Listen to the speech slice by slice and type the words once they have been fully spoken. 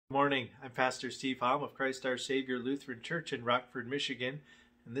Good morning. I'm Pastor Steve Hom of Christ Our Savior Lutheran Church in Rockford, Michigan,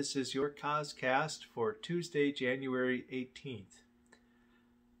 and this is your COScast for Tuesday, January 18th.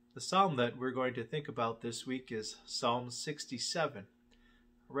 The psalm that we're going to think about this week is Psalm 67,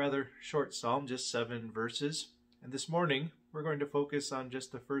 a rather short psalm, just 7 verses, and this morning we're going to focus on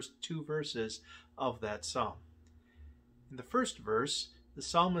just the first 2 verses of that psalm. In the first verse, the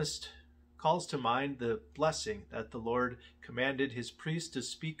psalmist calls to mind the blessing that the Lord commanded his priests to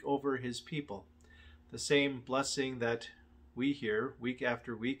speak over his people, the same blessing that we hear week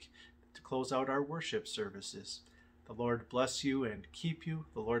after week to close out our worship services. The Lord bless you and keep you.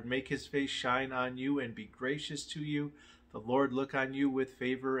 The Lord make his face shine on you and be gracious to you. The Lord look on you with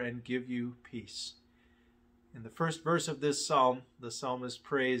favor and give you peace. In the first verse of this psalm, the psalmist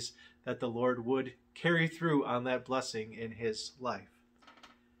prays that the Lord would carry through on that blessing in his life.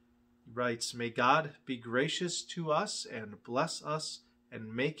 He writes, "May God be gracious to us and bless us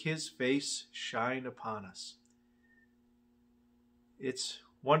and make his face shine upon us." It's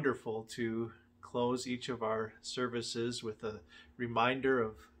wonderful to close each of our services with a reminder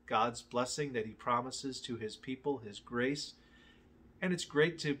of God's blessing that he promises to his people, his grace. And it's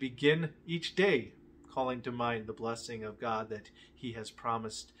great to begin each day calling to mind the blessing of God that he has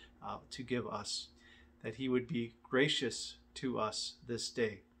promised to give us, that he would be gracious to us this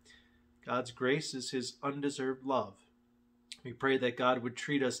day. God's grace is his undeserved love. We pray that God would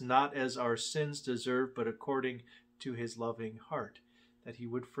treat us not as our sins deserve, but according to his loving heart, that he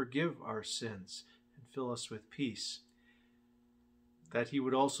would forgive our sins and fill us with peace, that he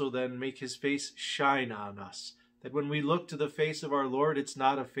would also then make his face shine on us, that when we look to the face of our Lord, it's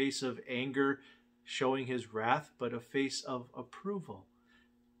not a face of anger showing his wrath, but a face of approval,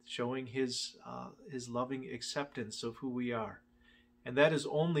 showing his loving acceptance of who we are. And that is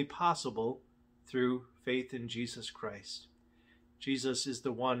only possible through faith in Jesus Christ. Jesus is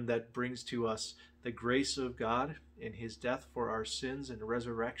the one that brings to us the grace of God in his death for our sins and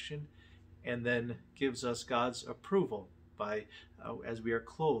resurrection, and then gives us God's approval as we are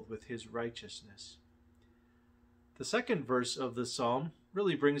clothed with his righteousness. The second verse of the psalm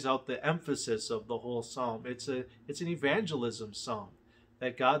really brings out the emphasis of the whole psalm. It's an evangelism psalm,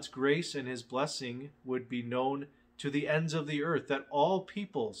 that God's grace and his blessing would be known to the ends of the earth, that all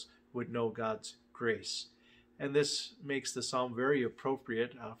peoples would know God's grace. And this makes the psalm very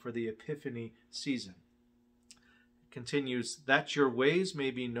appropriate for the Epiphany season. It continues, "That your ways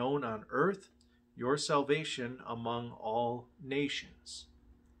may be known on earth, your salvation among all nations."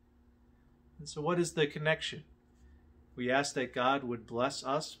 And so what is the connection? We ask that God would bless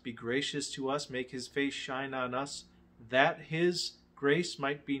us, be gracious to us, make his face shine on us, that his grace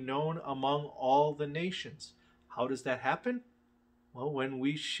might be known among all the nations. How does that happen? Well, when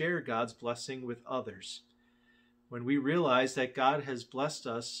we share God's blessing with others. When we realize that God has blessed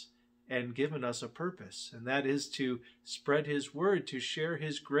us and given us a purpose, and that is to spread his word, to share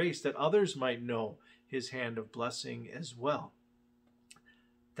his grace, that others might know his hand of blessing as well.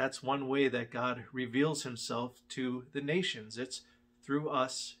 That's one way that God reveals himself to the nations. It's through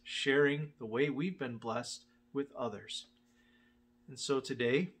us sharing the way we've been blessed with others. And so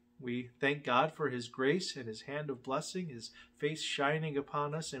today, we thank God for his grace and his hand of blessing, his face shining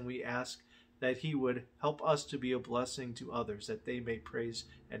upon us, and we ask that he would help us to be a blessing to others, that they may praise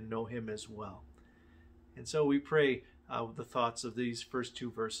and know him as well. And so we pray the thoughts of these first 2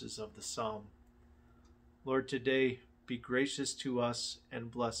 verses of the psalm. Lord, today be gracious to us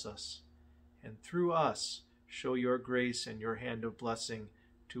and bless us, and through us show your grace and your hand of blessing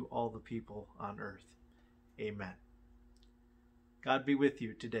to all the people on earth. Amen. God be with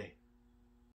you today.